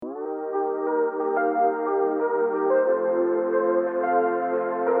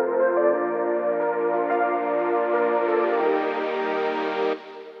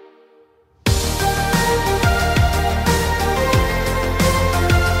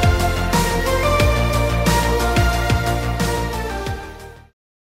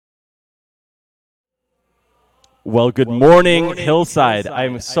Well, good morning, Hillside.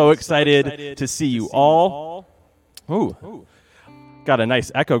 I'm so excited to see you all. Ooh, got a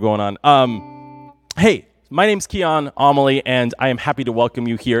nice echo going on. Hey, my name's Keon Amelie, and I am happy to welcome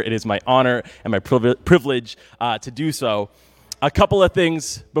you here. It is my honor and my privilege to do so. A couple of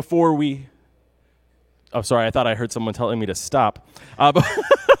things before we... Oh, sorry, I thought I heard someone telling me to stop. A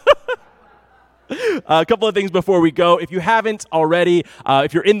couple of things before we go. If you haven't already,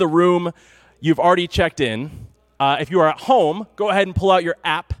 if you're in the room, you've already checked in. If you are at home, go ahead and pull out your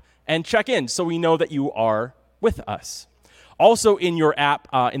app and check in so we know that you are with us. Also in your app,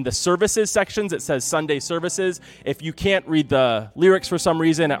 in the services sections, it says Sunday services. If you can't read the lyrics for some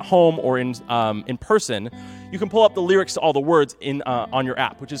reason at home or in person, you can pull up the lyrics to all the words on your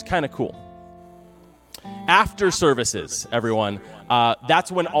app, which is kind of cool. After services, everyone,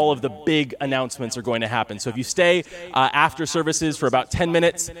 that's when all of the big announcements are going to happen. So if you stay after services for about 10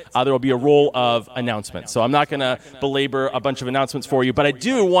 minutes, there will be a roll of announcements. So I'm not going to belabor a bunch of announcements for you, but I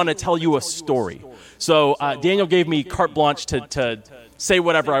do want to tell you a story. So Daniel gave me carte blanche to say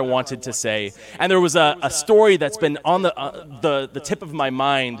whatever I wanted to say. And there was a story that's been on the tip of my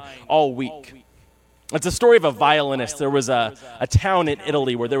mind all week. It's a story of a violinist. There was a town in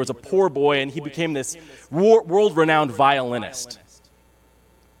Italy where there was a poor boy, and he became this world-renowned violinist.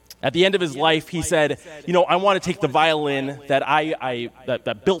 At the end of his life, he said, I want to take the violin that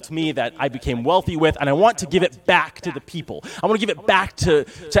that built me, that I became wealthy with, and I want to give it back to the people. I want to give it back to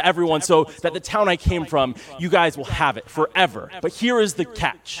everyone so that the town I came from, you guys will have it forever. But here is the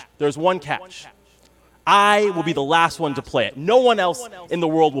catch. There's one catch. I will be the last one to play it. No one else in the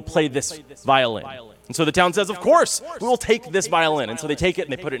world will play this violin. And so the town says, of course, we will take this violin. And so they take it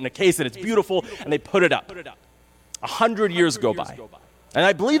and they put it in a case and it's beautiful and they put it up. 100 years go by. And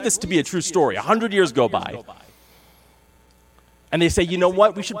I believe this to be a true story. 100 years go by. And they say, you know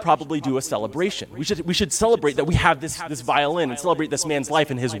what? We should probably do a celebration. We should celebrate that we have this violin and celebrate this man's life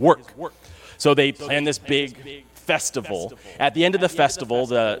and his work. So they plan this big festival. At the end of the festival,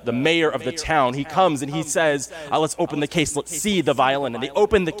 the mayor of the town, he comes and he says, let's open the case, let's see the violin. And they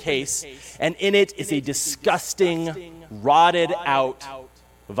open the case, and in it is a disgusting, rotted out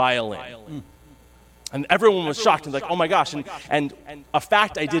violin. And everyone was shocked and like, oh my gosh. And a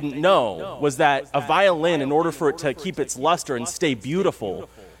fact I didn't know was that a violin, in order for it to keep its luster and stay beautiful,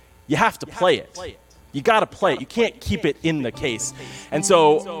 you have to play it. You got to play it. You can't keep it in the case. And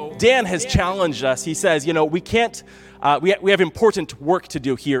so Dan has challenged us. He says, we can't, we have important work to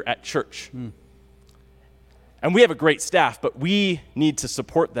do here at church. And we have a great staff, but we need to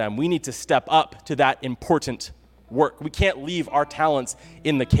support them. We need to step up to that important work. We can't leave our talents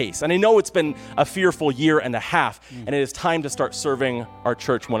in the case. And I know it's been a fearful year and a half, and it is time to start serving our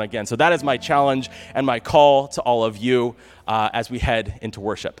church once again. So that is my challenge and my call to all of you as we head into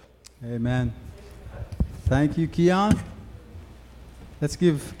worship. Amen. Thank you, Keon. Let's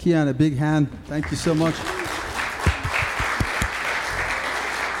give Keon a big hand. Thank you so much.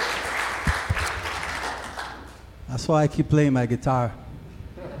 That's why I keep playing my guitar.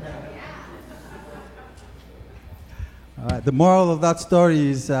 All right, the moral of that story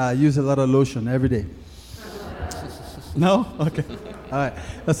is use a lot of lotion every day. No? Okay. All right,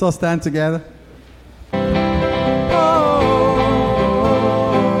 let's all stand together.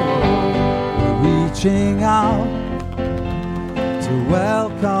 Reaching out to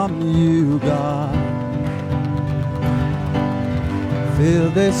welcome you, God. Fill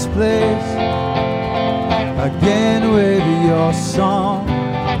this place again with your song.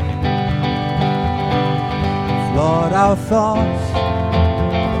 Flood our thoughts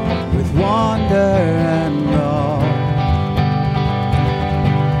with wonder and awe.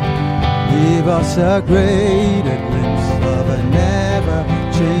 Give us a greater glimpse of a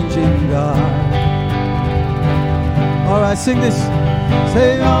never-changing God. All right, sing this.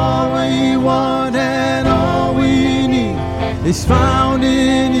 Say all we want and all we need is found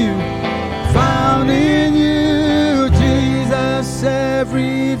in you, Jesus.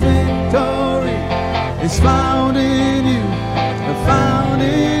 Every victory is found in you, found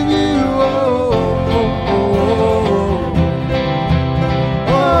in you. Oh, oh, oh,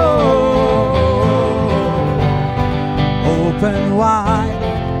 oh, oh. Open wide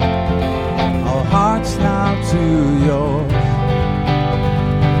our hearts now to yours.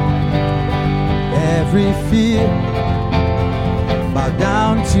 Every fear bow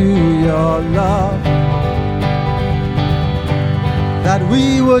down to your love, that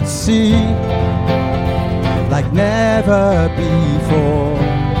we would see like never before.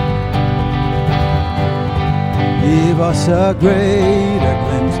 Give us a greater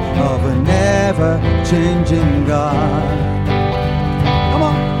glimpse of a never-changing God. Come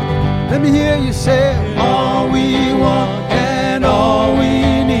on, let me hear you say, all we want and all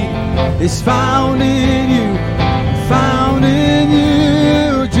we need is found in you, found in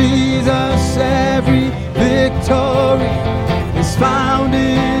you, Jesus. Every victory is found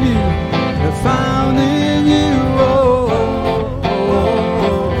in you, found in you. Oh,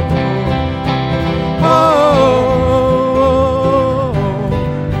 oh,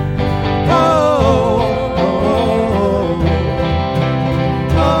 oh,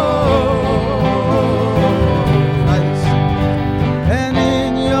 and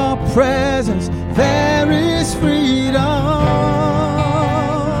in your presence there is freedom,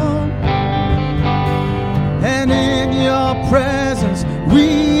 and in your presence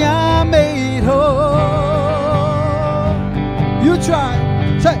we are made whole. You try,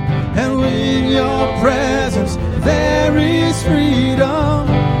 say, and in your presence there is freedom.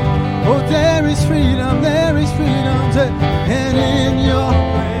 Oh, there is freedom, there is freedom. Say, and in your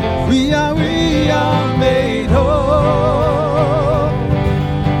we are made whole.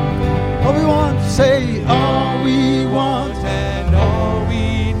 All we want, say, all we want and all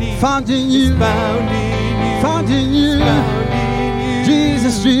we need found in you, found in you, found in you. found in you.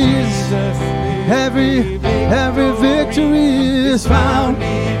 Jesus, Jesus, every victory is found in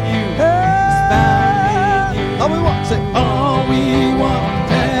you. All we want, say, all we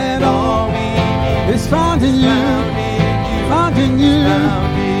want and all we need is found in you, found in you.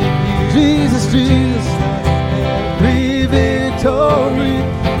 Jesus, Jesus, every victory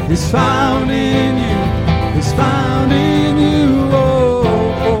is found in you, is found in you. Oh,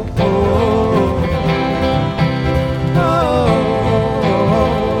 oh, oh.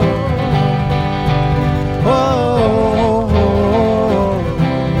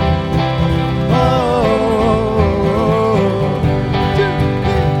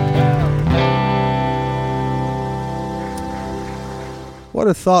 What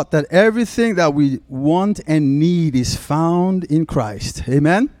a thought that everything that we want and need is found in Christ.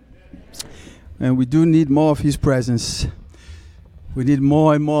 Amen? And we do need more of His presence. We need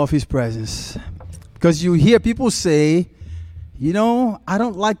more and more of His presence. Because you hear people say, you know, I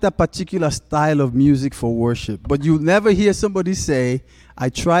don't like that particular style of music for worship. But you never hear somebody say, I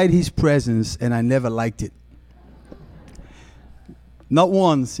tried His presence and I never liked it. Not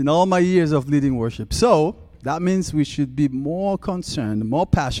once in all my years of leading worship. So that means we should be more concerned, more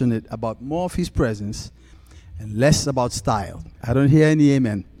passionate about more of His presence and less about style. I don't hear any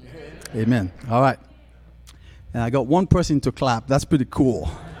amen. Amen. All right. And I got one person to clap. That's pretty cool.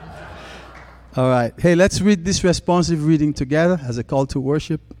 All right. Hey, let's read this responsive reading together as a call to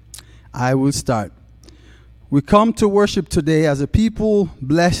worship. I will start. We come to worship today as a people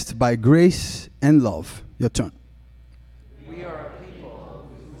blessed by grace and love. Your turn. We are a people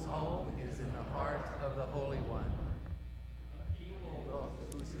whose home is in the heart of the Holy One,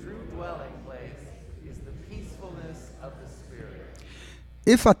 whose true dwelling place is the peacefulness of the Spirit.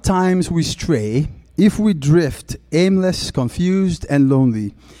 If at times we stray, if we drift, aimless, confused, and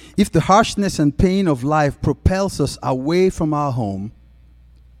lonely, if the harshness and pain of life propels us away from our home,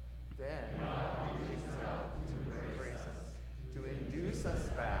 Then God reaches out to embrace us, to induce us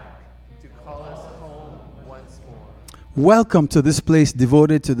back, to call us home once more. welcome to this place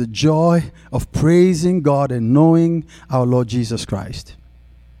devoted to the joy of praising God and knowing our Lord Jesus Christ.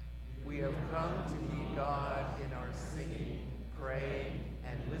 We have come to meet God in our singing, praying,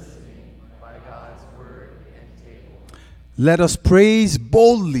 and listening by God's word and table. Let us praise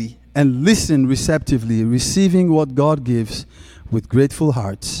boldly and listen receptively, receiving what God gives with grateful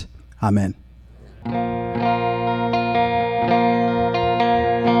hearts. Amen.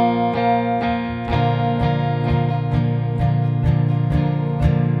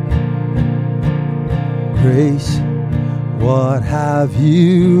 Grace, what have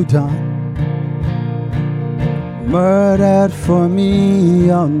you done? Murdered for me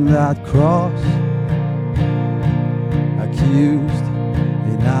on that cross, accused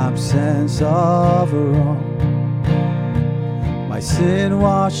in absence of wrong, my sin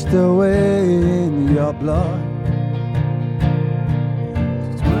washed away in your blood.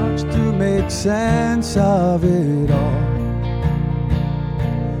 It's much to make sense of it all.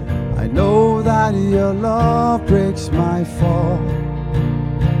 I know that your love breaks my fall.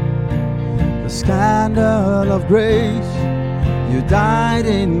 The scandal of grace, you died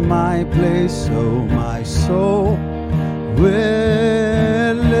in my place, so my soul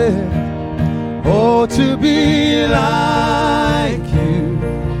will live. Oh, to be like you,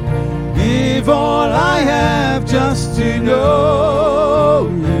 give all I have just to know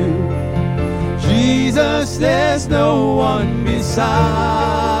you. Jesus, there's no one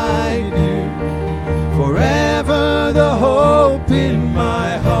beside you. Forever the hope in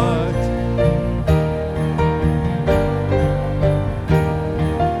my heart.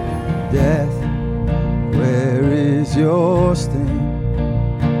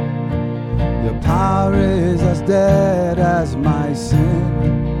 as dead as my sin.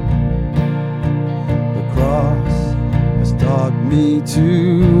 The cross has taught me to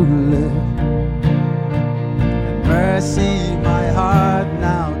live. And mercy my heart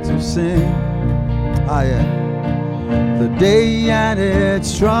now to sing. Ah, yeah. The day and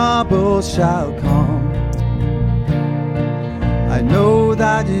its troubles shall come. I know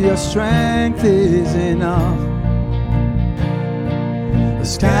that your strength is enough. The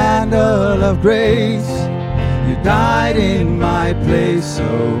scandal of grace, you died in my place, so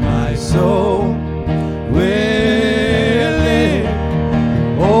my soul will live.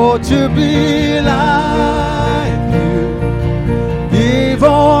 Oh, to be like you, give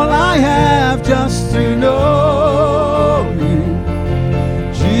all I have just to know you.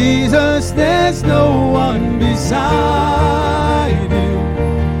 Jesus, there's no one beside you.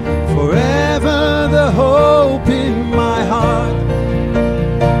 Forever the hope in my heart.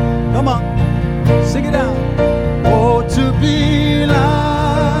 Come on, sing it out. Oh, to be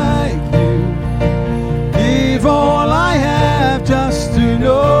like you, give all I have just to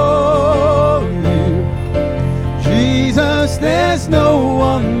know you. Jesus, there's no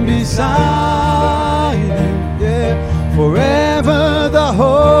one beside you. Yeah, forever the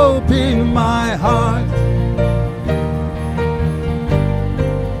hope in my heart.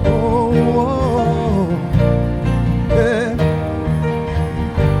 Oh, yeah.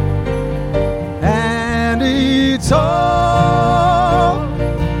 And it's all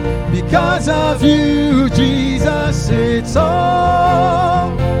because of you, Jesus. It's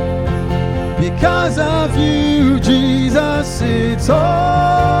all because of you, Jesus. It's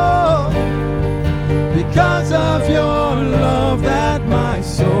all because of your love that my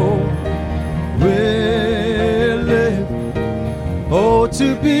soul will live. Oh,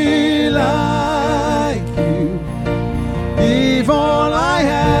 to be like you, give all I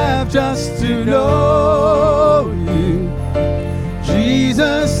have just to know you.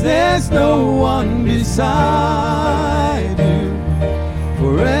 Jesus, there's no one beside you.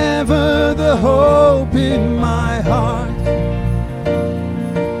 Forever the hope in my heart.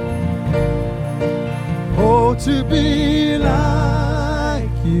 Oh, to be like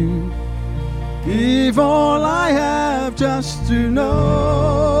you, give all I have just to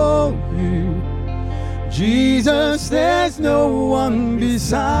know you. Jesus, there's no one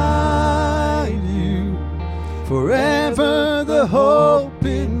beside you. Forever the hope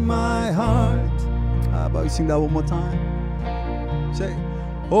in my heart. How about you sing that one more time? Say,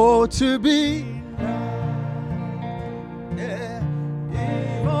 oh, to be, yeah,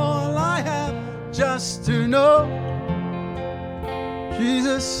 give all I have just to know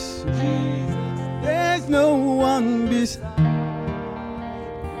Jesus, there's no one beside.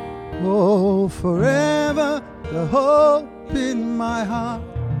 Oh, forever the hope in my heart.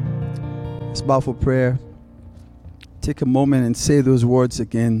 Let's bow for prayer. Take a moment and say those words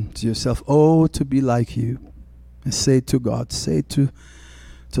again to yourself. Oh, to be like you. And say to God, say to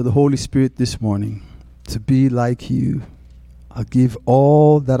the Holy Spirit this morning, to be like you. I'll give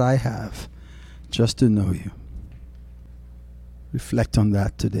all that I have just to know you. Reflect on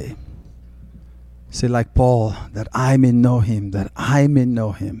that today. Say like Paul, that I may know him, that I may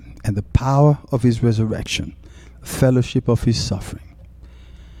know him, and the power of his resurrection, the fellowship of his suffering.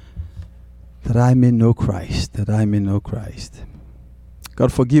 That I may know Christ, that I may know Christ.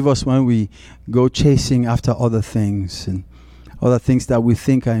 God, forgive us when we go chasing after other things and other things that we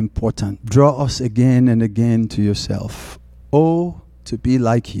think are important. Draw us again and again to yourself. Oh, to be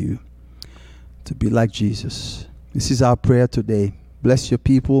like you, to be like Jesus. This is our prayer today. Bless your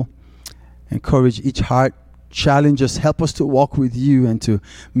people. Encourage each heart. Challenge us. Help us to walk with you and to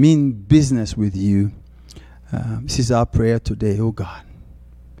mean business with you. This is our prayer today, oh God.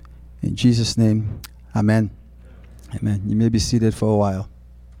 In Jesus' name, amen. Amen. You may be seated for a while.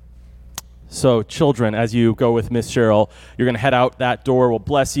 So, children, as you go with Miss Cheryl, you're going to head out that door. We'll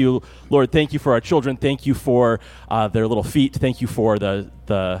bless you. Lord, thank you for our children. Thank you for their little feet. Thank you for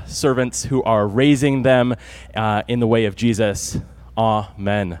the servants who are raising them in the way of Jesus.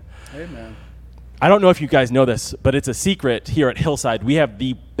 Amen. Amen. I don't know if you guys know this, but it's a secret here at Hillside. We have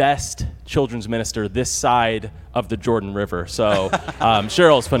the best children's minister this side of the Jordan River. So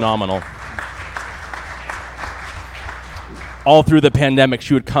Cheryl's phenomenal. All through the pandemic,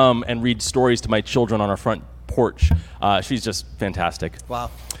 she would come and read stories to my children on our front porch. She's just fantastic.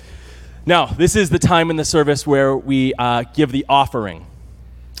 Wow. Now, this is the time in the service where we give the offering.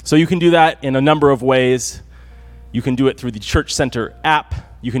 So you can do that in a number of ways. You can do it through the Church Center app.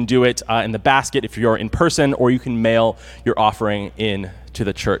 You can do it in the basket if you're in person, or you can mail your offering in to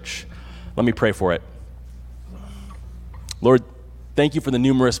the church. Let me pray for it. Lord, thank you for the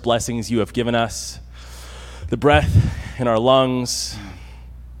numerous blessings you have given us. the breath in our lungs,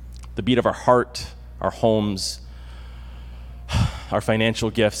 the beat of our heart, our homes, our financial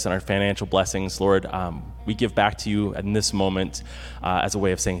gifts and our financial blessings, Lord, we give back to you in this moment as a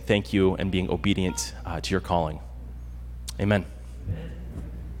way of saying thank you and being obedient to your calling. Amen.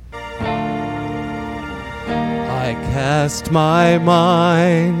 I cast my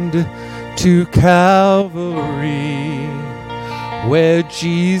mind to Calvary, where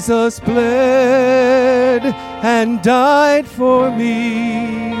Jesus bled and died for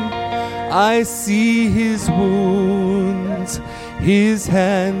me. I see his wounds, his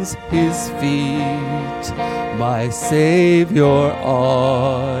hands, his feet, my Savior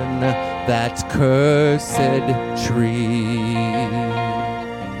on that cursed tree.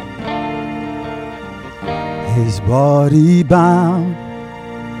 His body bound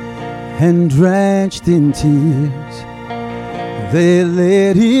and drenched in tears, they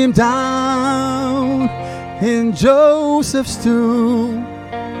laid him down in Joseph's tomb,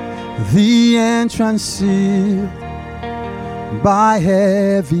 the entrance sealed by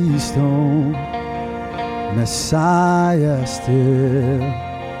heavy stone, Messiah still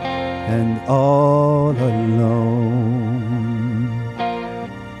and all alone.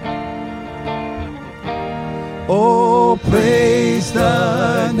 Oh, praise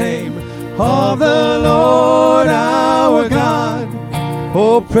the name of the Lord our God.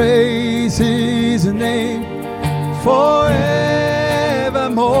 Oh, praise his name forevermore.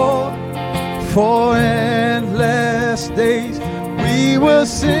 For endless days we will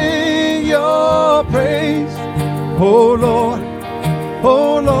sing your praise. Oh Lord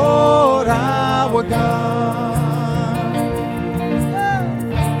our God.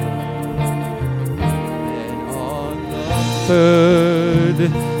 Third,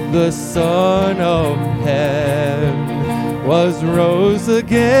 the Son of Heaven was rose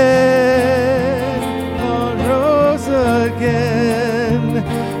again, rose again.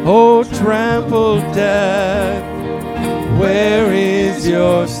 Oh, trampled death, where is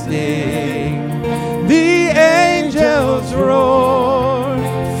your sting? The angels roar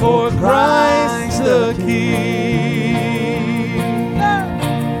for Christ the King.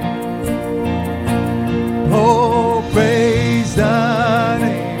 Oh, praise the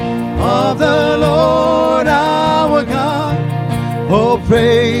name of the Lord our God. Oh,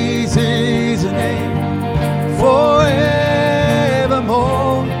 praise his name forevermore.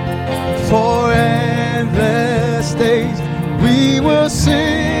 For endless days we will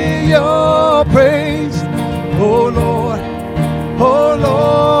sing your praise. Oh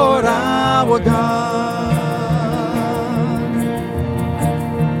Lord our God.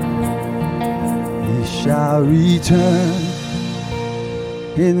 He shall return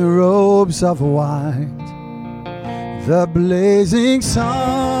in robes of white, the blazing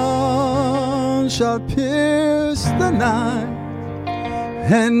sun shall pierce the night,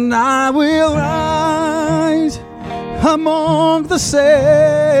 and I will rise among the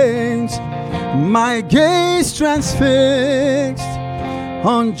saints, my gaze transfixed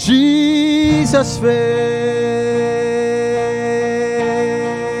on Jesus' face.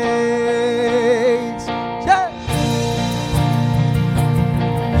 Yeah.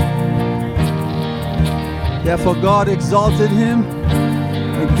 Therefore God exalted him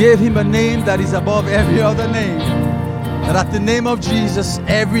and gave him a name that is above every other name, that at the name of Jesus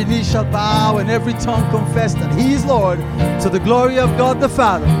every knee shall bow and every tongue confess that he is Lord, to the glory of God the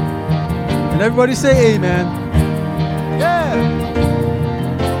Father. And everybody say amen. Yeah.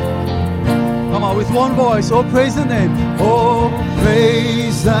 Come on, with one voice. Oh, praise the name. Oh,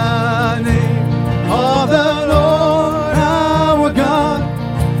 praise the name of the Lord our God.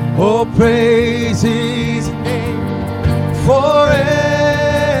 Oh, praise his name forevermore.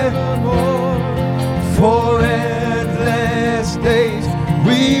 For endless days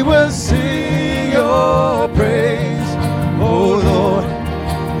we will sing your praise. Oh, Lord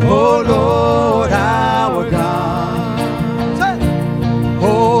our God.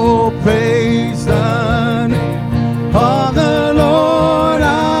 Oh, praise the name of the Lord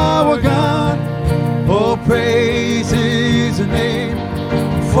our God. Oh, praise his name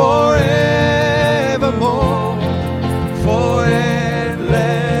forevermore. For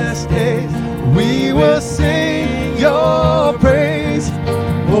endless days we will sing your praise.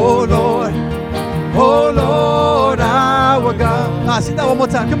 Oh Lord our God. Sing that one more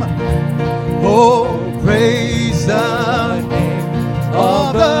time, come on. Oh, praise the name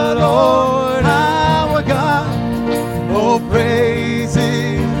of the Lord our God. Oh, praise his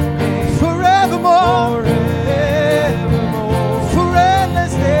name forevermore. For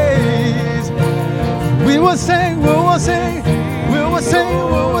endless days we will sing, we will sing, we will sing,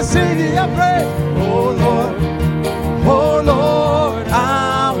 we will sing your praise. Oh Lord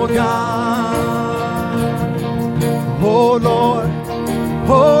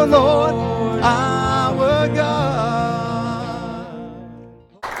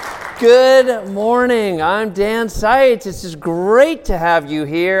Good morning. I'm Dan Seitz. It's just great to have you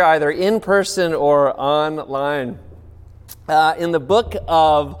here, either in person or online. In the book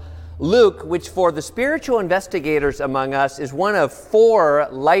of Luke, which for the spiritual investigators among us is one of 4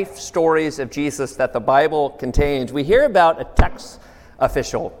 life stories of Jesus that the Bible contains, we hear about a tax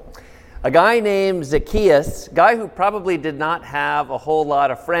official, a guy named Zacchaeus, a guy who probably did not have a whole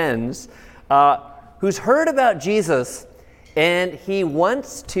lot of friends, who's heard about Jesus and he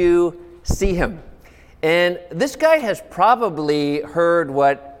wants to see him. And this guy has probably heard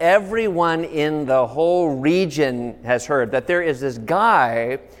what everyone in the whole region has heard, that there is this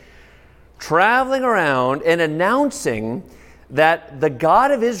guy traveling around and announcing that the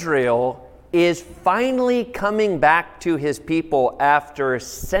God of Israel is finally coming back to his people after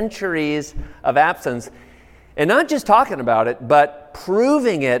centuries of absence. And not just talking about it, but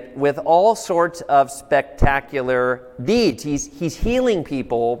proving it with all sorts of spectacular deeds. He's healing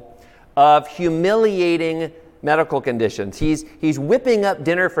people of humiliating medical conditions. He's whipping up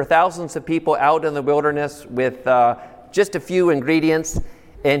dinner for thousands of people out in the wilderness with just a few ingredients.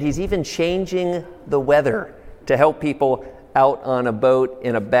 And he's even changing the weather to help people out on a boat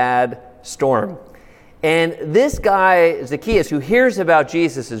in a bad storm. And this guy, Zacchaeus, who hears about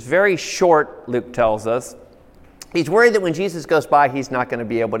Jesus, is very short, Luke tells us. He's worried that when Jesus goes by, he's not going to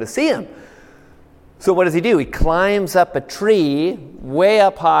be able to see him. So what does he do? He climbs up a tree way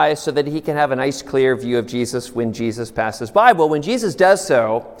up high so that he can have a nice clear view of Jesus when Jesus passes by. Well, when Jesus does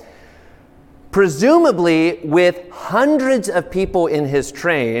so, presumably with hundreds of people in his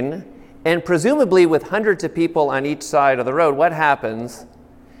train, and presumably with hundreds of people on each side of the road, what happens?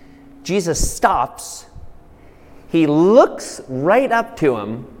 Jesus stops. He looks right up to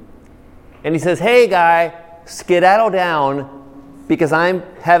him, and he says, "Hey, guy, skedaddle down because I'm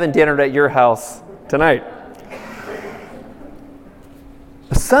having dinner at your house tonight."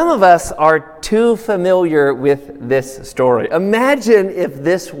 Some of us are too familiar with this story. Imagine if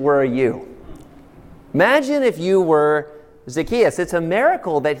this were you. Imagine if you were Zacchaeus. It's a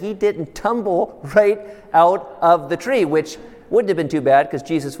miracle that he didn't tumble right out of the tree, which wouldn't have been too bad because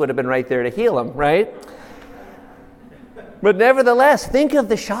Jesus would have been right there to heal him, right? But nevertheless, think of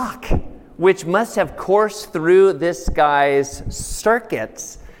the shock which must have coursed through this guy's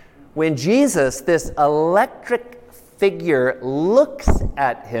circuits when Jesus, this electric figure, looks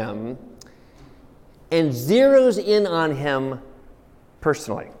at him and zeroes in on him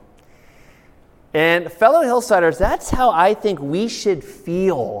personally. And fellow Hillsiders, that's how I think we should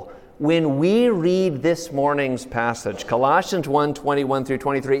feel when we read this morning's passage, Colossians 1:21 through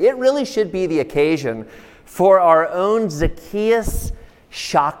 23. It really should be the occasion for our own Zacchaeus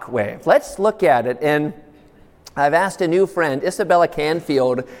shockwave. Let's look at it. And I've asked a new friend, Isabella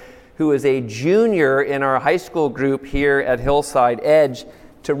Canfield, who is a junior in our high school group here at Hillside Edge,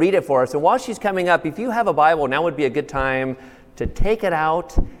 to read it for us. And while she's coming up, if you have a Bible, now would be a good time to take it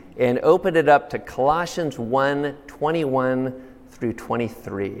out and open it up to Colossians 1:21 through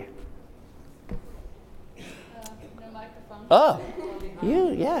 23. No microphone. Oh,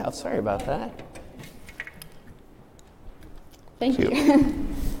 yeah, sorry about that. Thank you.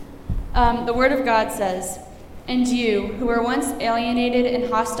 The Word of God says, "And you, who were once alienated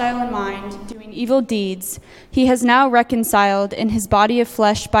and hostile in mind, doing evil deeds, he has now reconciled in his body of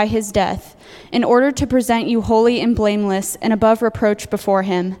flesh by his death, in order to present you holy and blameless and above reproach before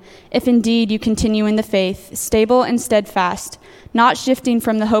him, if indeed you continue in the faith, stable and steadfast, not shifting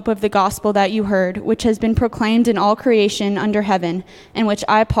from the hope of the gospel that you heard, which has been proclaimed in all creation under heaven, and which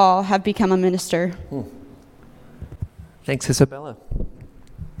I, Paul, have become a minister." Thanks, Isabella.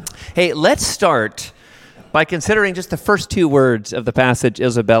 Hey, let's start by considering just the first 2 words of the passage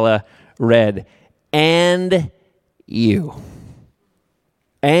Isabella read. And you.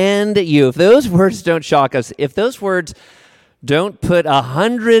 And you. If those words don't shock us, if those words don't put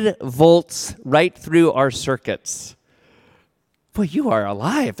 100 volts right through our circuits, boy, you are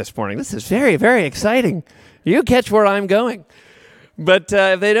alive this morning. This is very, very exciting. You catch where I'm going. But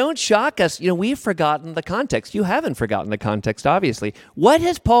if they don't shock us, we've forgotten the context. You haven't forgotten the context, obviously. What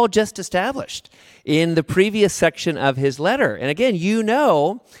has Paul just established in the previous section of his letter? And again,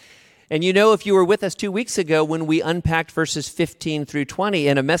 if you were with us 2 weeks ago when we unpacked verses 15 through 20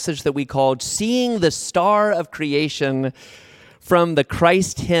 in a message that we called Seeing the Star of Creation from the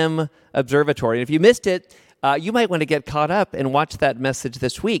Christ Hymn Observatory. And if you missed it, you might want to get caught up and watch that message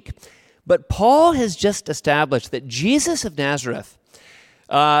this week. But Paul has just established that Jesus of Nazareth,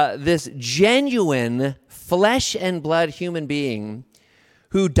 this genuine flesh and blood human being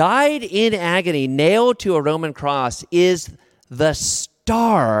who died in agony, nailed to a Roman cross, is the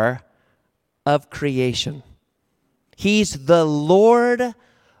star of creation. He's the Lord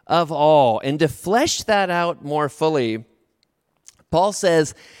of all. And to flesh that out more fully, Paul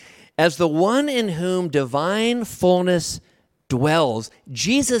says, as the one in whom divine fullness dwells,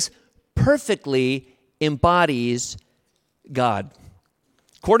 Jesus perfectly embodies God.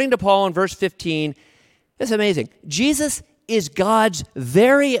 According to Paul in verse 15, it's amazing. Jesus is God's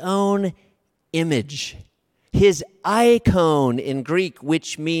very own image, his icon in Greek,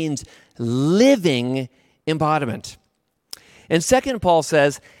 which means living embodiment. And second, Paul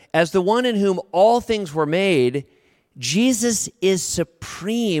says, as the one in whom all things were made, Jesus is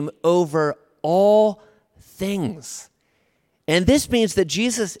supreme over all things. And this means that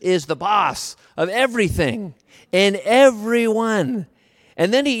Jesus is the boss of everything and everyone.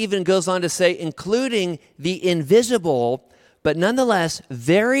 And then he even goes on to say, including the invisible, but nonetheless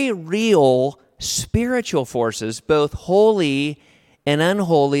very real spiritual forces, both holy and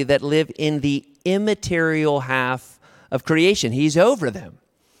unholy, that live in the immaterial half of creation. He's over them.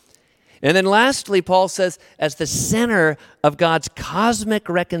 And then lastly, Paul says, as the center of God's cosmic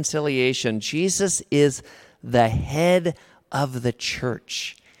reconciliation, Jesus is the head of the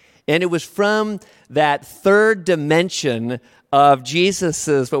church. And it was from that third dimension of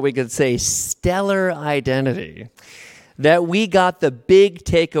Jesus's, what we could say, stellar identity, that we got the big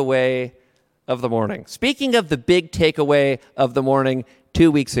takeaway of the morning. Speaking of the big takeaway of the morning, 2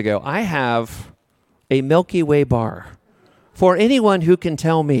 weeks ago, I have a Milky Way bar for anyone who can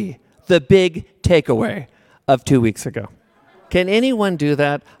tell me the big takeaway of 2 weeks ago. Can anyone do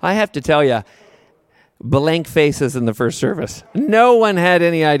that? I have to tell you, blank faces in the first service. No one had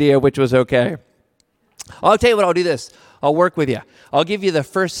any idea which was okay. I'll tell you what, I'll do this. I'll work with you. I'll give you the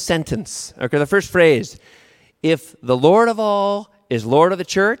first sentence, okay, the first phrase. If the Lord of all is Lord of the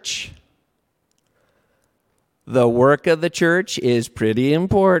church, the work of the church is pretty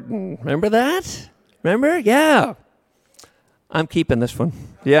important. Remember that? Remember? Yeah. I'm keeping this one.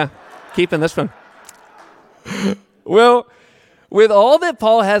 Yeah, keeping this one. Well, with all that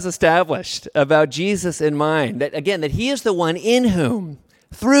Paul has established about Jesus in mind, that again, that he is the one in whom,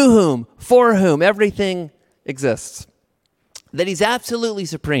 through whom, for whom everything exists, that he's absolutely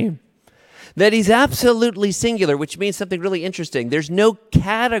supreme, that he's absolutely singular, which means something really interesting. There's no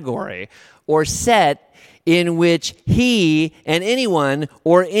category or set in which he and anyone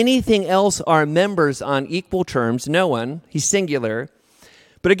or anything else are members on equal terms. No one. He's singular.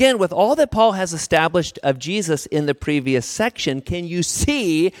 But again, with all that Paul has established of Jesus in the previous section, can you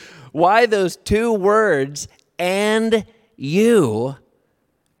see why those two words, and you,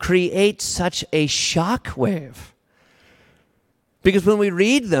 create such a shockwave? Because when we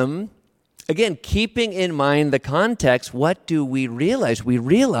read them, again, keeping in mind the context, what do we realize? We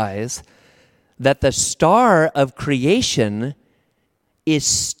realize that the star of creation is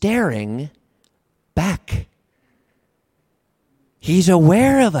staring back. He's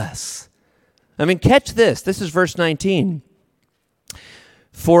aware of us. I mean, catch this. This is verse 19.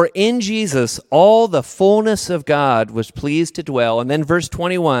 For in Jesus all the fullness of God was pleased to dwell. And then verse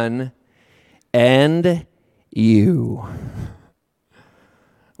 21, and you.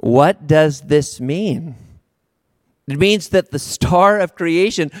 What does this mean? It means that the star of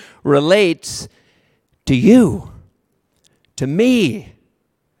creation relates to you, to me,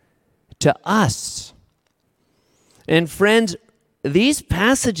 to us. And friends, these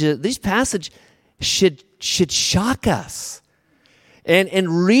passages should shock us.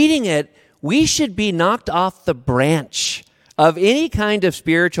 And reading it, we should be knocked off the branch of any kind of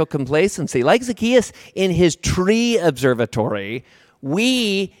spiritual complacency. Like Zacchaeus in his tree observatory,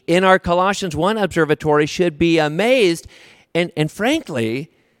 we, in our Colossians 1 observatory, should be amazed, and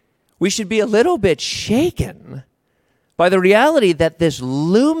frankly, we should be a little bit shaken by the reality that this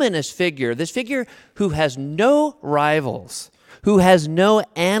luminous figure, this figure who has no rivals, who has no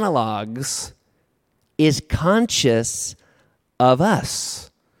analogs, is conscious of us.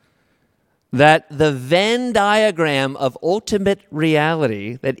 That the Venn diagram of ultimate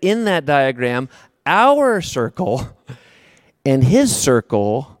reality, that in that diagram, our circle and his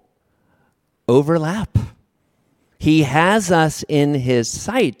circle overlap. He has us in his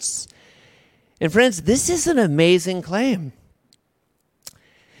sights. And friends, this is an amazing claim.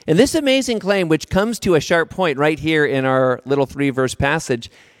 And this amazing claim, which comes to a sharp point right here in our little 3-verse passage,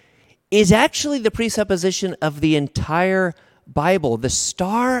 is actually the presupposition of the entire Bible. The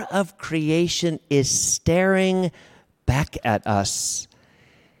star of creation is staring back at us.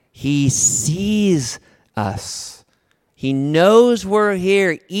 He sees us. He knows we're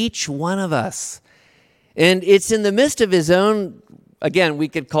here, each one of us. And it's in the midst of his own, again, we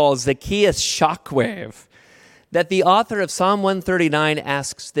could call Zacchaeus shockwave, that the author of Psalm 139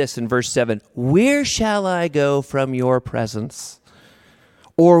 asks this in verse 7, where shall I go from your presence?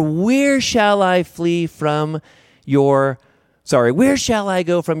 Or where shall I flee from your, where shall I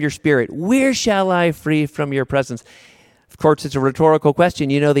go from your spirit? Where shall I flee from your presence? Of course, it's a rhetorical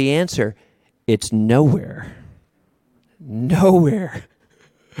question. You know the answer. It's nowhere. Nowhere.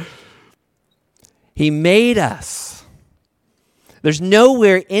 He made us. There's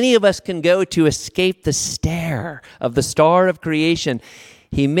nowhere any of us can go to escape the stare of the star of creation.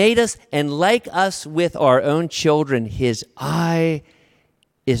 He made us, and like us with our own children, his eye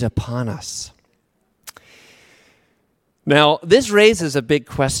is upon us. Now, this raises a big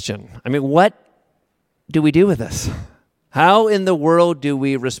question. I mean, what do we do with this? How in the world do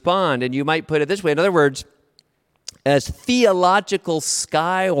we respond? And you might put it this way. In other words, as theological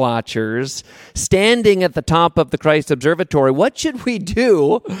sky watchers standing at the top of the Christ Observatory, what should we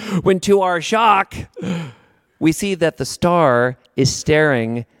do when, to our shock, we see that the star is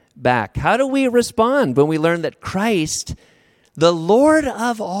staring back? How do we respond when we learn that Christ, the Lord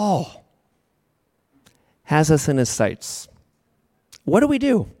of all, has us in his sights? What do we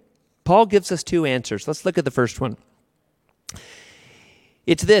do? Paul gives us two answers. Let's look at the first one.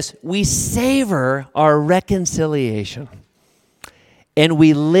 It's this: we savor our reconciliation and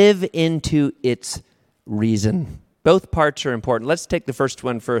we live into its reason. Both parts are important. Let's take the first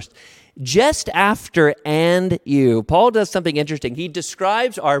one first. Just after "and you," Paul does something interesting. He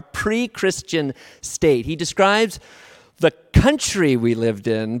describes our pre-Christian state. He describes the country we lived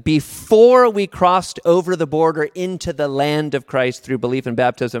in before we crossed over the border into the land of Christ through belief and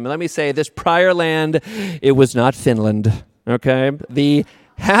baptism. And let me say, this prior land, it was not Finland, okay? The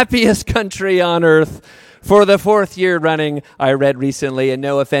happiest country on earth for the fourth year running, I read recently, and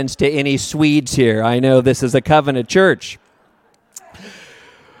no offense to any Swedes here. I know this is a covenant church.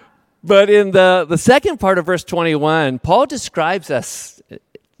 But in the second part of verse 21, Paul describes us,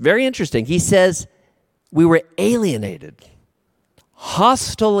 very interesting. He says, we were alienated,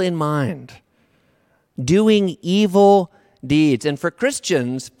 hostile in mind, doing evil deeds. And for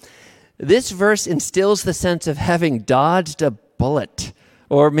Christians, this verse instills the sense of having dodged a bullet.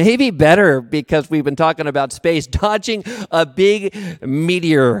 Or maybe better, because we've been talking about space, dodging a big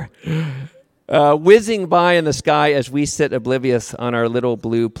meteor whizzing by in the sky as we sit oblivious on our little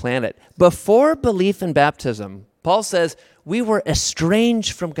blue planet. Before belief and baptism, Paul says, we were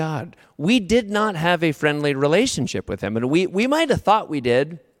estranged from God. We did not have a friendly relationship with him. And we might have thought we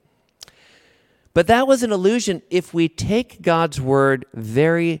did, but that was an illusion if we take God's word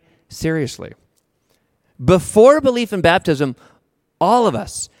very seriously. Before belief and baptism, all of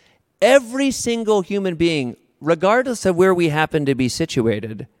us, every single human being, regardless of where we happen to be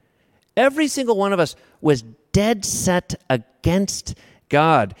situated, every single one of us was dead set against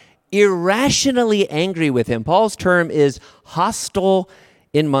God, irrationally angry with him. Paul's term is hostile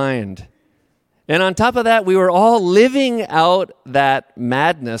in mind. And on top of that, we were all living out that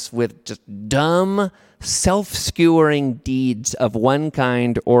madness with just dumb, self-skewering deeds of one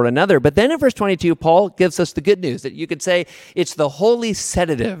kind or another. But then in verse 22, Paul gives us the good news that you could say it's the holy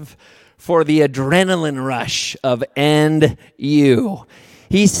sedative for the adrenaline rush of "and you."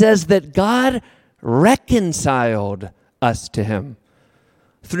 He says that God reconciled us to him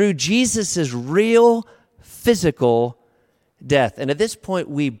through Jesus' real physical death. And at this point,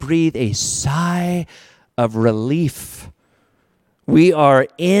 we breathe a sigh of relief. We are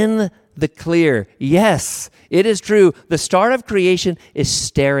in the clear. Yes, it is true. The star of creation is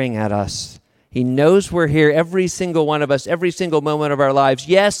staring at us. He knows we're here, every single one of us, every single moment of our lives.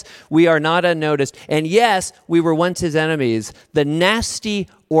 Yes, we are not unnoticed. And yes, we were once his enemies, the nasty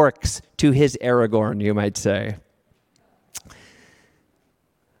orcs to his Aragorn, you might say.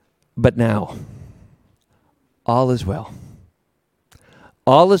 But now, all is well.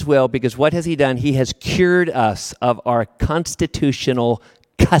 All is well, because what has he done? He has cured us of our constitutional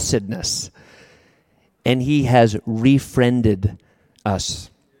cussedness, and he has refriended us.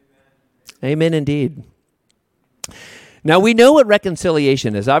 Amen indeed. Now, we know what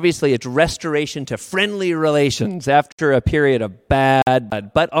reconciliation is. Obviously, it's restoration to friendly relations after a period of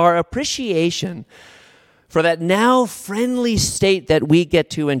bad, but our appreciation for that now friendly state that we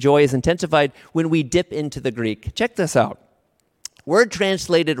get to enjoy is intensified when we dip into the Greek. Check this out. Word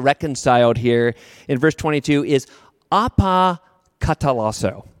translated reconciled here in verse 22 is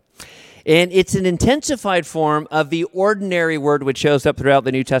apokatalasso. And it's an intensified form of the ordinary word which shows up throughout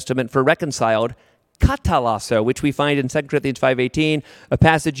the New Testament for reconciled, katalasso, which we find in 2 Corinthians 5:18, a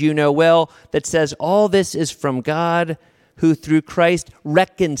passage you know well, that says, all this is from God, who through Christ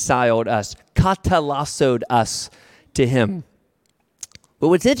reconciled us, katalassoed us to him. But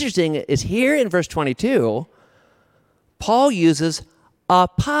what's interesting is here in verse 22, Paul uses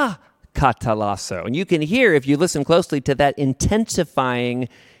apokatalasso. apokatalasso. And you can hear, if you listen closely, to that intensifying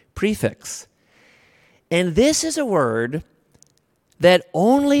prefix. And this is a word that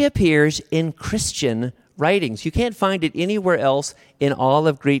only appears in Christian writings. You can't find it anywhere else in all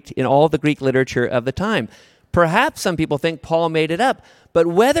of the Greek literature of the time. Perhaps some people think Paul made it up, but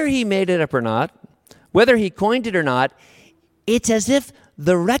whether he made it up or not, whether he coined it or not, it's as if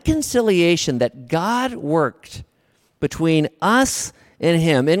the reconciliation that God worked between us and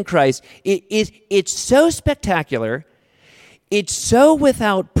him in Christ, it's so spectacular, it's so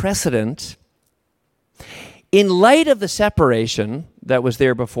without precedent, in light of the separation that was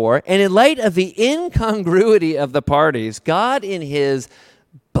there before, and in light of the incongruity of the parties, God in his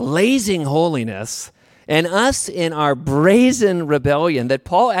blazing holiness and us in our brazen rebellion, that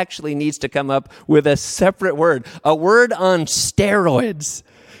Paul actually needs to come up with a separate word, a word on steroids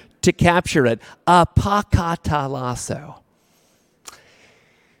to capture it, apokatalasso.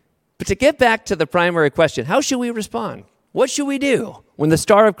 But to get back to the primary question, how should we respond? What should we do when the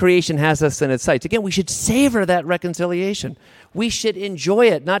star of creation has us in its sights? Again, we should savor that reconciliation. We should enjoy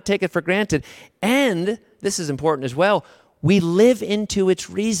it, not take it for granted. And, this is important as well, we live into its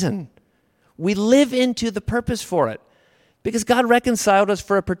reason. We live into the purpose for it. Because God reconciled us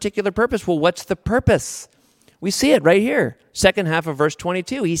for a particular purpose. Well, what's the purpose? We see it right here. Second half of verse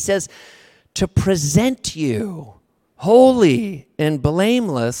 22. He says, to present you holy and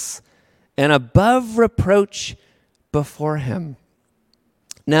blameless and above reproach before him.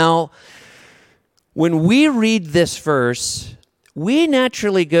 Now, when we read this verse, we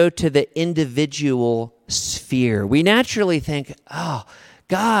naturally go to the individual sphere. We naturally think, oh,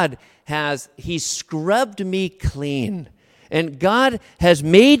 God he's scrubbed me clean. And God has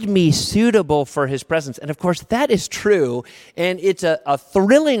made me suitable for his presence. And of course, that is true. And it's a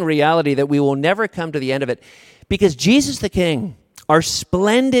thrilling reality that we will never come to the end of it. Because Jesus the King, our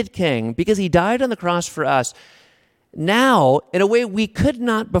splendid King, because he died on the cross for us, now, in a way we could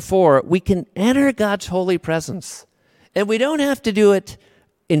not before, we can enter God's holy presence. And we don't have to do it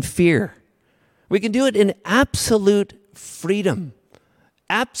in fear. We can do it in absolute freedom,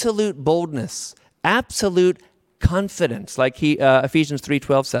 absolute boldness, absolute confidence, like Ephesians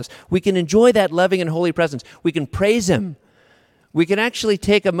 3:12 says. We can enjoy that loving and holy presence. We can praise him. We can actually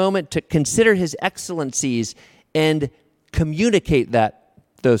take a moment to consider his excellencies and communicate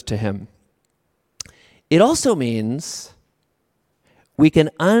those to him. It also means we can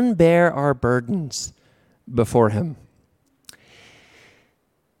unbear our burdens before him.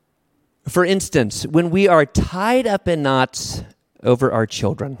 For instance, when we are tied up in knots over our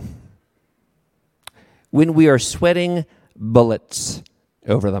children, when we are sweating bullets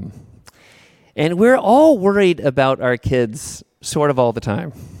over them, and we're all worried about our kids sort of all the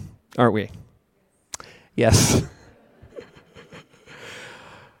time, aren't we? Yes.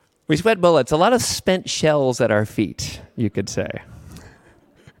 We sweat bullets, a lot of spent shells at our feet, you could say.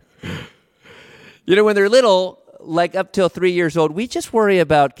 You know, when they're little, like up till 3 years old, we just worry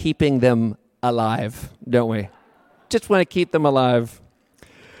about keeping them alive, don't we? Just want to keep them alive.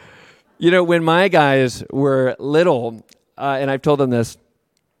 You know, when my guys were little, and I've told them this,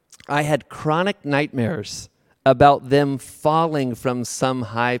 I had chronic nightmares about them falling from some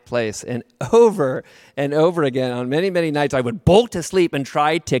high place. And over again, on many, many nights, I would bolt to sleep and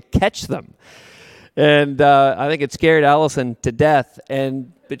try to catch them. And I think it scared Allison to death.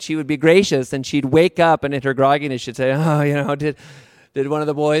 But she would be gracious, and she'd wake up, and in her grogginess, she'd say, oh, you know, did one of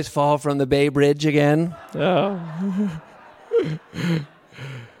the boys fall from the Bay Bridge again? Oh.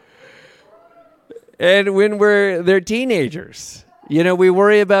 And when they're teenagers, you know, we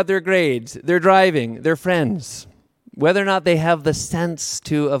worry about their grades, their driving, their friends, whether or not they have the sense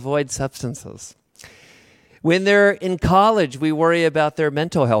to avoid substances. When they're in college, we worry about their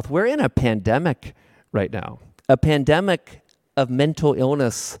mental health. We're in a pandemic right now, a pandemic of mental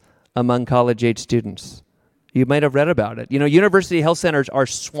illness among college-age students. You might have read about it. You know, university health centers are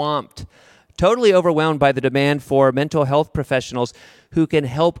swamped, totally overwhelmed by the demand for mental health professionals who can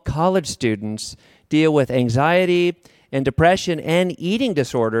help college students deal with anxiety and depression and eating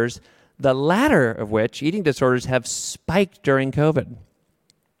disorders, the latter of which, eating disorders, have spiked during COVID.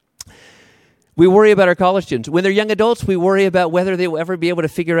 We worry about our college students. When they're young adults, we worry about whether they will ever be able to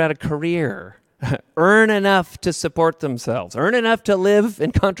figure out a career, earn enough to support themselves, earn enough to live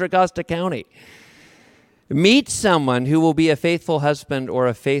in Contra Costa County, meet someone who will be a faithful husband or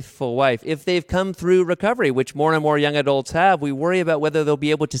a faithful wife. If they've come through recovery, which more and more young adults have, we worry about whether they'll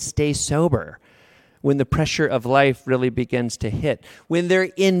be able to stay sober when the pressure of life really begins to hit. When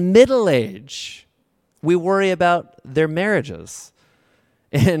they're in middle age, we worry about their marriages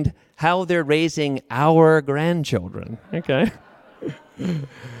and how they're raising our grandchildren, okay?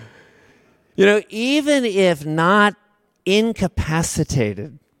 Even if not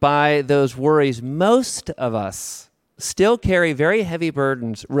incapacitated by those worries, most of us still carry very heavy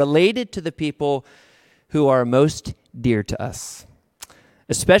burdens related to the people who are most dear to us,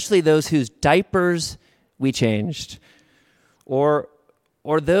 especially those whose diapers we changed, or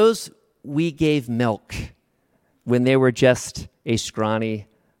those we gave milk when they were just a scrawny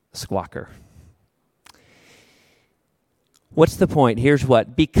squawker. What's the point? Here's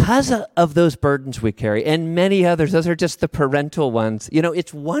what. Because of those burdens we carry, and many others, those are just the parental ones,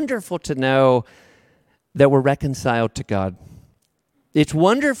 it's wonderful to know that we're reconciled to God. It's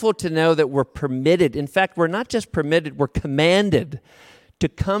wonderful to know that we're permitted. In fact, we're not just permitted, we're commanded to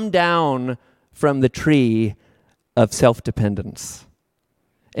come down from the tree of self-dependence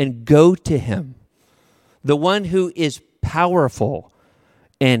and go to Him, the one who is powerful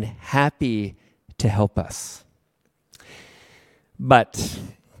and happy to help us. But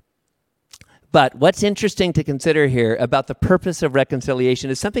what's interesting to consider here about the purpose of reconciliation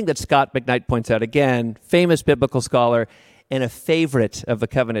is something that Scott McKnight points out, again, famous biblical scholar and a favorite of the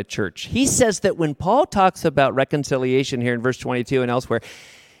Covenant Church. He says that when Paul talks about reconciliation here in verse 22 and elsewhere,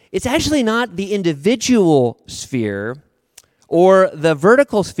 it's actually not the individual sphere or the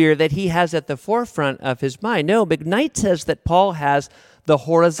vertical sphere that he has at the forefront of his mind. No, McKnight says that Paul has the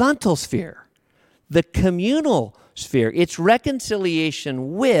horizontal sphere, the communal sphere. It's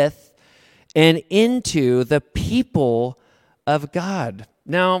reconciliation with and into the people of God.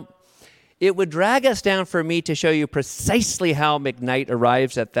 Now, it would drag us down for me to show you precisely how McKnight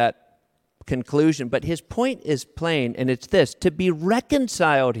arrives at that conclusion, but his point is plain, and it's this: to be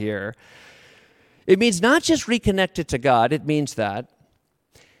reconciled here, it means not just reconnected to God, it means that,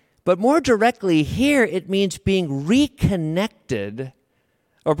 but more directly here, it means being reconnected,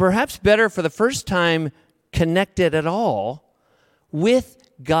 or perhaps better, for the first time, connected at all with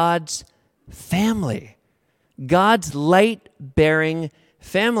God's family, God's light-bearing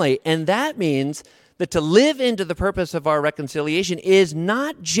family. And that means that to live into the purpose of our reconciliation is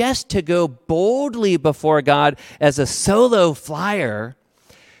not just to go boldly before God as a solo flyer,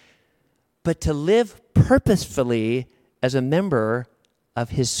 but to live purposefully as a member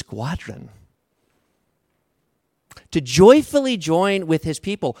of His squadron. To joyfully join with His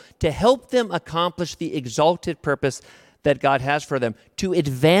people, to help them accomplish the exalted purpose that God has for them, to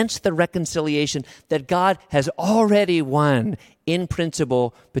advance the reconciliation that God has already won in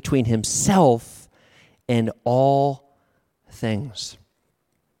principle between Himself and all things.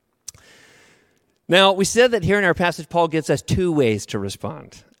 Now, we said that here in our passage, Paul gives us two ways to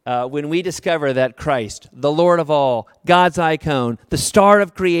respond. When we discover that Christ, the Lord of all, God's icon, the star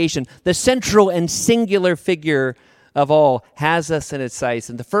of creation, the central and singular figure of all, has us in its sights.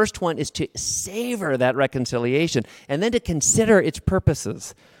 And the first one is to savor that reconciliation and then to consider its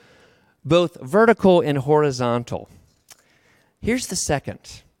purposes, both vertical and horizontal. Here's the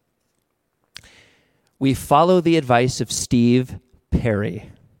second. We follow the advice of Steve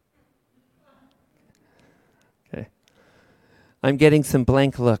Perry. Okay. I'm getting some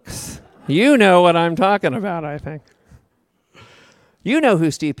blank looks. You know what I'm talking about, I think. You know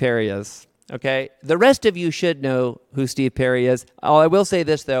who Steve Perry is. Okay, the rest of you should know who Steve Perry is. Oh, I will say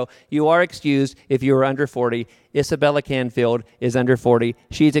this, though. You are excused if you are under 40. Isabella Canfield is under 40.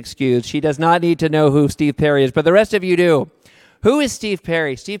 She's excused. She does not need to know who Steve Perry is, but the rest of you do. Who is Steve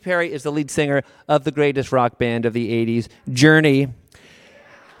Perry? Steve Perry is the lead singer of the greatest rock band of the 80s, Journey.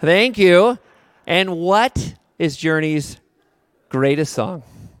 Thank you. And what is Journey's greatest song?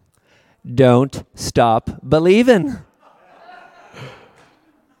 Don't Stop Believin'.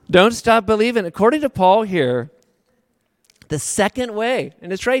 Don't stop believing. According to Paul here, the second way,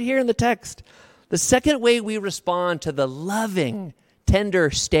 and it's right here in the text, the second way we respond to the loving, tender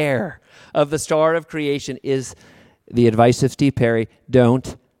stare of the star of creation is the advice of Steve Perry: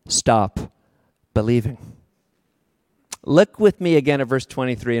 don't stop believing. Look with me again at verse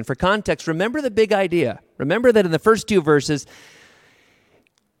 23. And for context, remember the big idea. Remember that in the first two verses,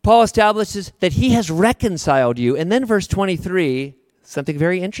 Paul establishes that he has reconciled you. And then verse 23, something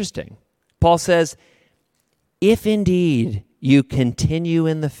very interesting. Paul says, if indeed you continue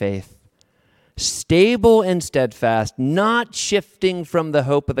in the faith, stable and steadfast, not shifting from the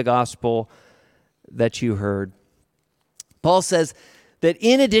hope of the gospel that you heard. Paul says that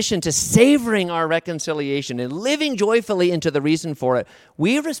in addition to savoring our reconciliation and living joyfully into the reason for it,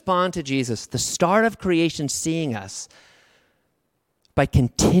 we respond to Jesus, the star of creation, seeing us by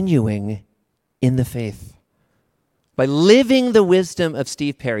continuing in the faith. By living the wisdom of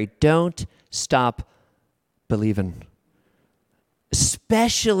Steve Perry. Don't stop believing.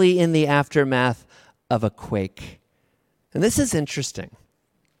 Especially in the aftermath of a quake. And this is interesting.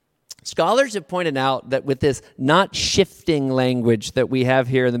 Scholars have pointed out that with this not shifting language that we have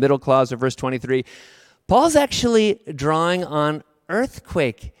here in the middle clause of verse 23, Paul's actually drawing on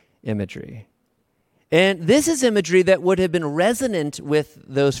earthquake imagery. And this is imagery that would have been resonant with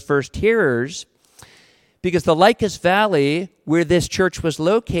those first hearers because the Lycus Valley, where this church was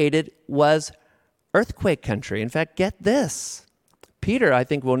located, was earthquake country. In fact, get this. Peter, I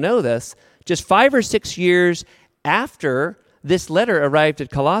think, will know this. Just 5 or 6 years after this letter arrived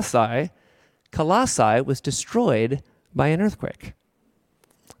at Colossae, Colossae was destroyed by an earthquake.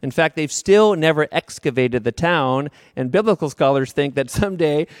 In fact, they've still never excavated the town, and biblical scholars think that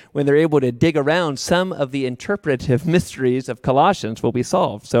someday, when they're able to dig around, some of the interpretive mysteries of Colossians will be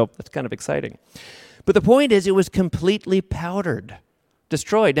solved. So that's kind of exciting. But the point is, it was completely powdered,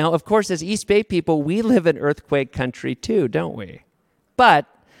 destroyed. Now, of course, as East Bay people, we live in earthquake country too, don't we? But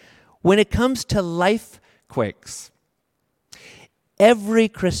when it comes to lifequakes, every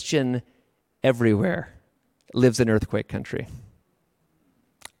Christian everywhere lives in earthquake country.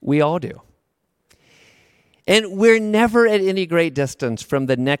 We all do. And we're never at any great distance from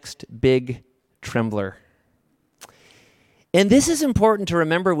the next big trembler. And this is important to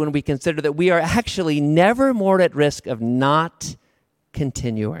remember when we consider that we are actually never more at risk of not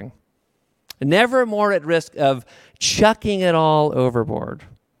continuing. Never more at risk of chucking it all overboard.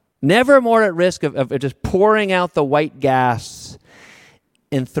 Never more at risk of just pouring out the white gas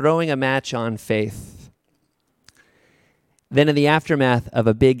and throwing a match on faith than in the aftermath of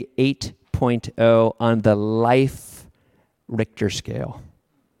a big 8.0 on the life Richter scale.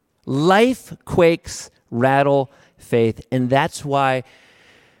 Life quakes rattle faith, and that's why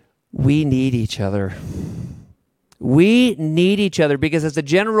we need each other. We need each other because as a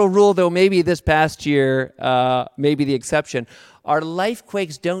general rule, though maybe this past year, maybe the exception, our life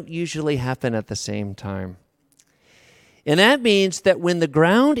quakes don't usually happen at the same time. And that means that when the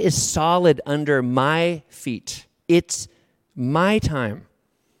ground is solid under my feet, it's my time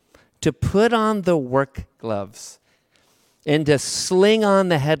to put on the work gloves and to sling on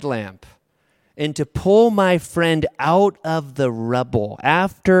the headlamp and to pull my friend out of the rubble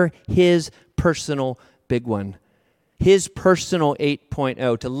after his personal big one, his personal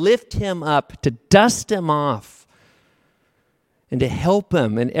 8.0, to lift him up, to dust him off, and to help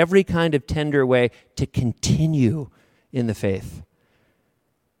him in every kind of tender way to continue in the faith.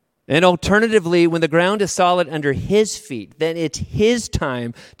 And alternatively, when the ground is solid under his feet, then it's his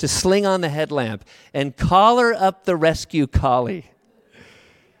time to sling on the headlamp and collar up the rescue collie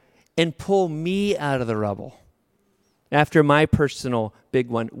and pull me out of the rubble after my personal big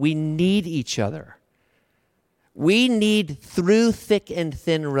one. We need each other. We need through thick and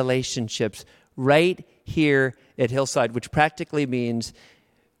thin relationships right here at Hillside, which practically means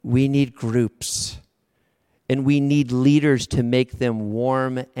we need groups. And we need leaders to make them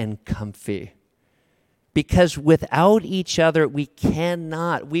warm and comfy. Because without each other, we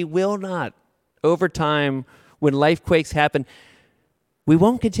will not, over time, when life quakes happen, we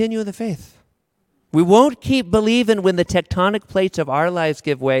won't continue in the faith. We won't keep believing when the tectonic plates of our lives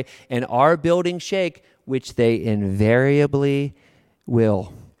give way and our buildings shake, which they invariably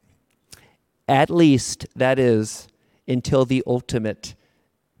will. At least, that is, until the ultimate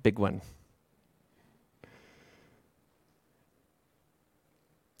big one.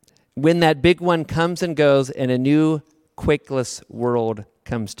 When that big one comes and goes and a new quakeless world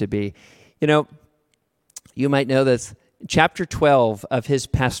comes to be. You know, you might know this. Chapter 12 of his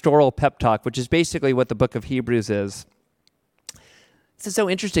pastoral pep talk, which is basically what the book of Hebrews is. This is so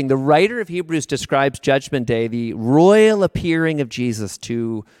interesting. The writer of Hebrews describes Judgment Day, the royal appearing of Jesus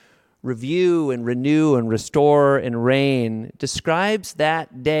to review and renew and restore and reign, describes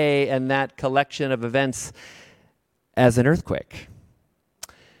that day and that collection of events as an earthquake.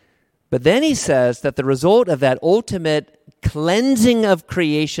 But then he says that the result of that ultimate cleansing of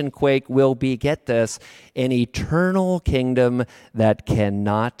creation quake will be, get this, an eternal kingdom that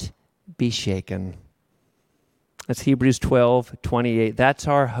cannot be shaken. That's Hebrews 12:28. That's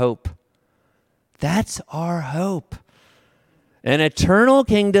our hope. That's our hope. An eternal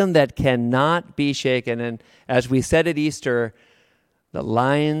kingdom that cannot be shaken. And as we said at Easter, the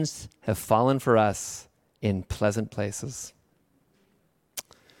lines have fallen for us in pleasant places.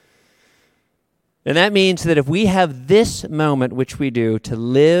 And that means that if we have this moment, which we do, to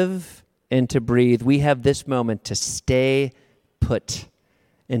live and to breathe, we have this moment to stay put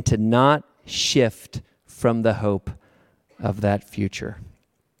and to not shift from the hope of that future.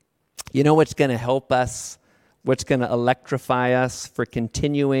 You know what's going to help us? What's going to electrify us for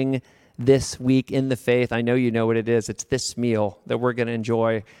continuing this week in the faith? I know you know what it is. It's this meal that we're going to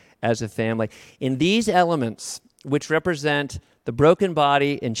enjoy as a family. In these elements, which represent the broken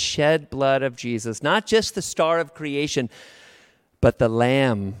body and shed blood of Jesus, not just the star of creation, but the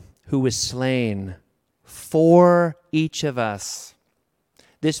Lamb who was slain for each of us.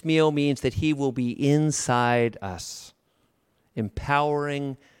 This meal means that he will be inside us,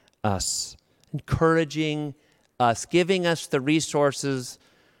 empowering us, encouraging us, giving us the resources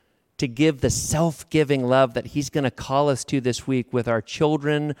to give the self-giving love that he's going to call us to this week with our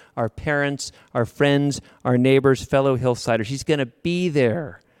children, our parents, our friends, our neighbors, fellow Hillsiders. He's going to be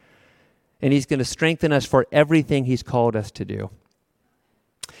there, and he's going to strengthen us for everything he's called us to do.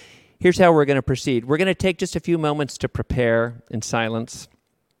 Here's how we're going to proceed. We're going to take just a few moments to prepare in silence.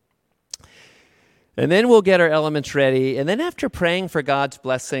 And then we'll get our elements ready. And then after praying for God's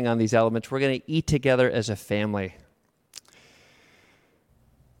blessing on these elements, we're going to eat together as a family.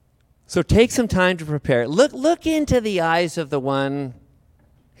 So take some time to prepare. Look into the eyes of the one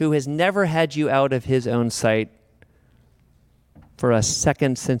who has never had you out of his own sight for a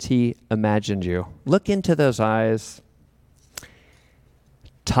second since he imagined you. Look into those eyes.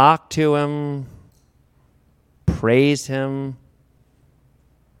 Talk to him. Praise him.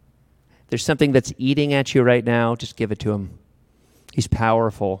 There's something that's eating at you right now, just give it to him. He's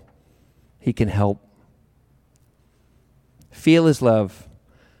powerful. He can help. Feel his love.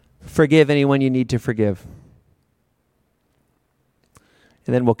 Forgive anyone you need to forgive.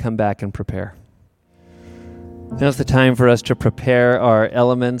 And then we'll come back and prepare. Now's the time for us to prepare our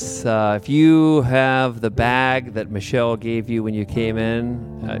elements. If you have the bag that Michelle gave you when you came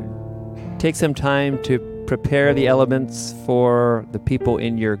in, take some time to prepare the elements for the people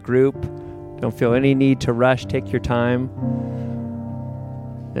in your group. Don't feel any need to rush. Take your time.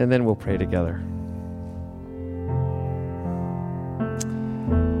 And then we'll pray together.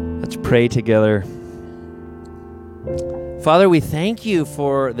 Let's pray together. Father, we thank you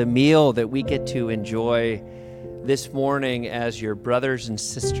for the meal that we get to enjoy this morning as your brothers and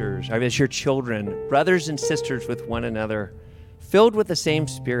sisters, as your children, brothers and sisters with one another, filled with the same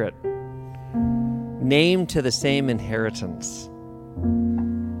Spirit, named to the same inheritance.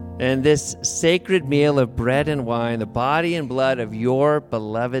 And this sacred meal of bread and wine, the body and blood of your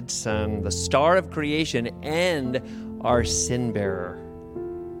beloved Son, the star of creation and our sin bearer.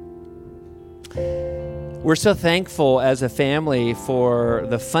 We're so thankful as a family for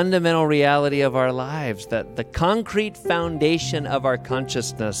the fundamental reality of our lives, that the concrete foundation of our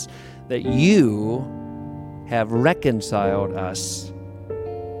consciousness, that you have reconciled us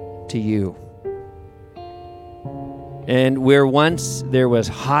to you. And where once there was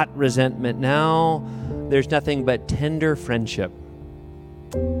hot resentment, now there's nothing but tender friendship,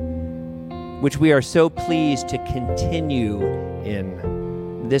 which we are so pleased to continue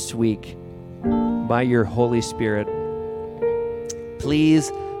in this week by your Holy Spirit.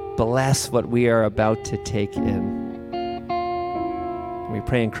 Please bless what we are about to take in. We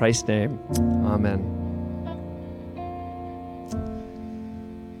pray in Christ's name. Amen.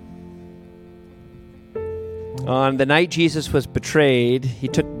 On the night Jesus was betrayed, he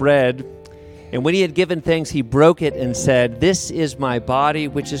took bread, and when he had given thanks, he broke it and said, "This is my body,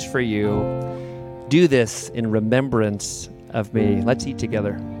 which is for you. Do this in remembrance of me." Let's eat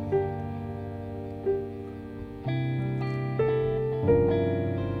together.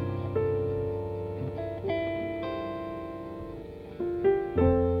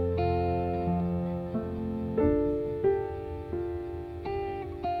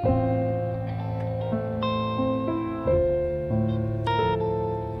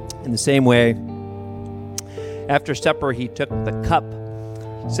 In the same way, after supper, he took the cup,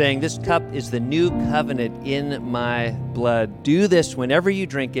 saying, "This cup is the new covenant in my blood. Do this whenever you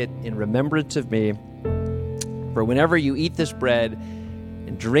drink it in remembrance of me. For whenever you eat this bread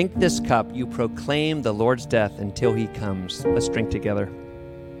and drink this cup, you proclaim the Lord's death until he comes." Let's drink together.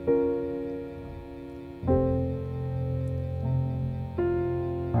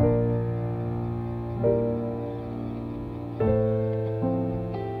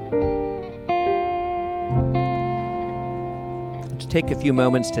 Take a few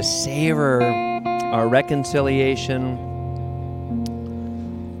moments to savor our reconciliation.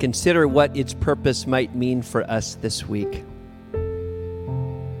 Consider what its purpose might mean for us this week.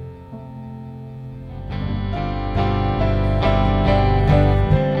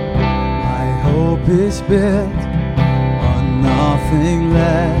 My hope is built on nothing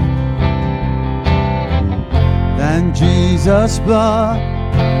less than Jesus' blood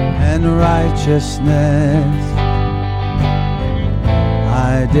and righteousness.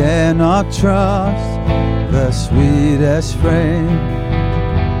 I dare not trust the sweetest frame,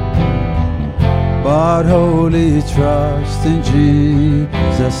 but wholly trust in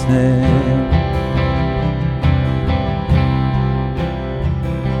Jesus' name.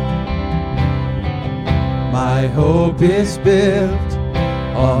 My hope is built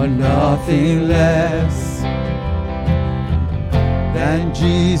on nothing less than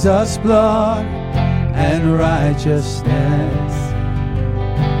Jesus' blood and righteousness.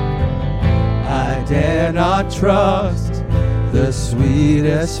 I dare not trust the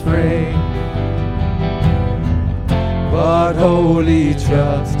sweetest frame, but wholly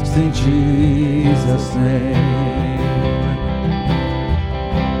trust in Jesus' name.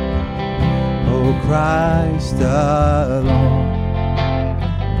 Oh, Christ alone,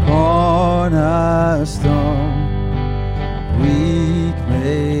 cornerstone, weak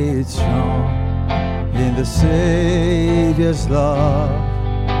made strong in the Savior's love.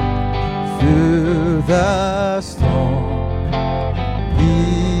 Through the storm,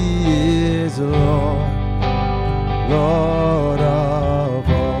 He is Lord, Lord of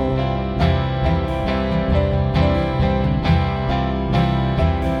all.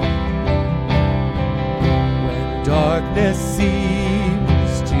 When darkness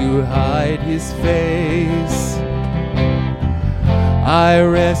seems to hide His face, I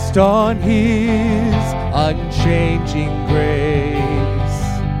rest on His unchanging grace.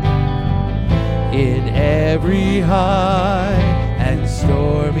 In every high and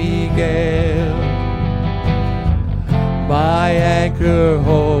stormy gale, my anchor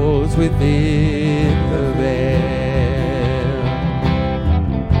holds within the veil.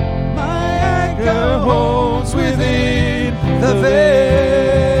 My anchor holds within the veil.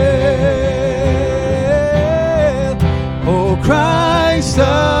 Oh, Christ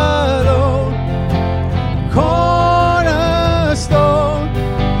alone, cornerstone,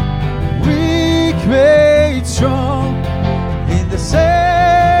 weak made strong in the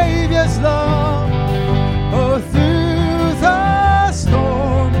Savior's love. Oh, through the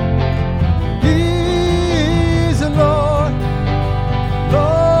storm, He is the Lord,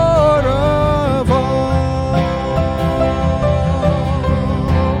 Lord of all.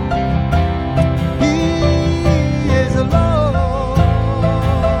 He is the Lord,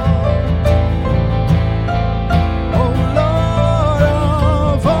 oh Lord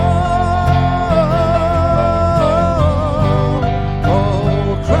of all.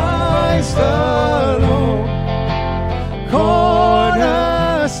 Oh, Christ alone, cornerstone,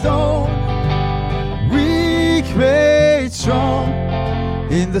 weak made strong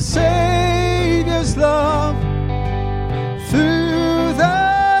in the Savior's love. Through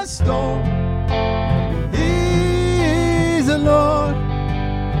the storm, He is the Lord,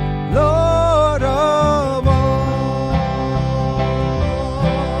 Lord of all.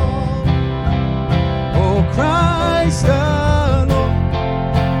 Oh, Christ alone,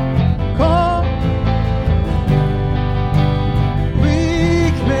 come,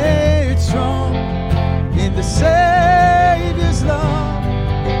 weak made strong in the Savior's love.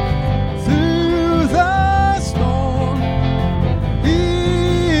 Through the storm, He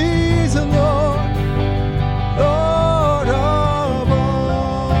is the Lord, Lord of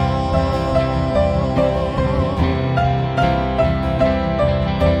all.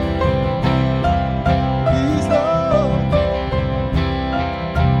 He's Lord.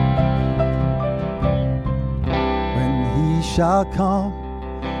 When He shall come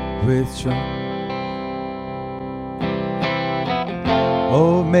with strength,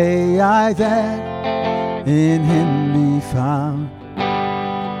 oh, may I then in Him be found,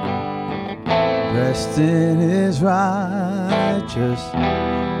 rest in His righteous,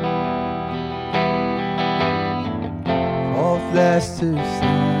 faultless to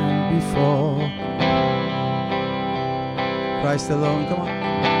stand before Christ alone. Come on,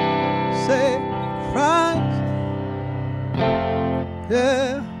 say Christ,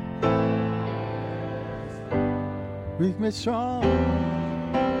 yeah, weak made strong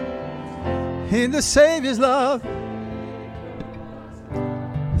in the Savior's love.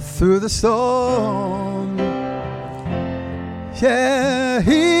 Through the storm, yeah,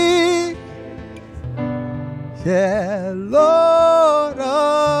 He, yeah, Lord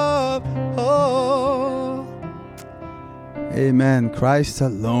of all. Amen. Christ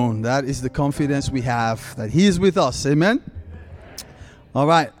alone. That is the confidence we have, that He is with us. Amen. All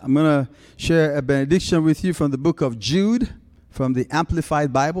right, I'm going to share a benediction with you from the book of Jude, from the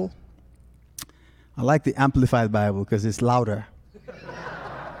Amplified Bible. I like the Amplified Bible because it's louder.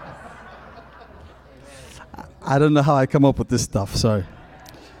 I don't know how I come up with this stuff, sorry.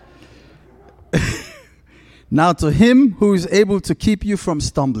 Now to Him who is able to keep you from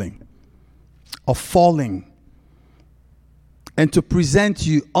stumbling or falling, and to present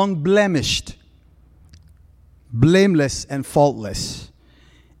you unblemished, blameless, and faultless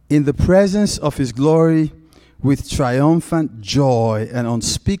in the presence of His glory with triumphant joy and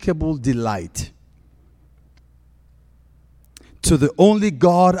unspeakable delight. To the only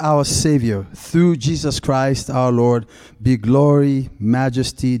God, our Savior, through Jesus Christ our Lord, be glory,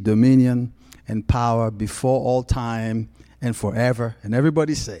 majesty, dominion, and power before all time and forever. And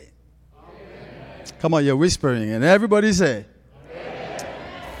everybody say, Amen. Come on, you're whispering. And everybody say, Amen.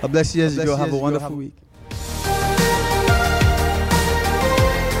 God bless you as you go. Have a wonderful week.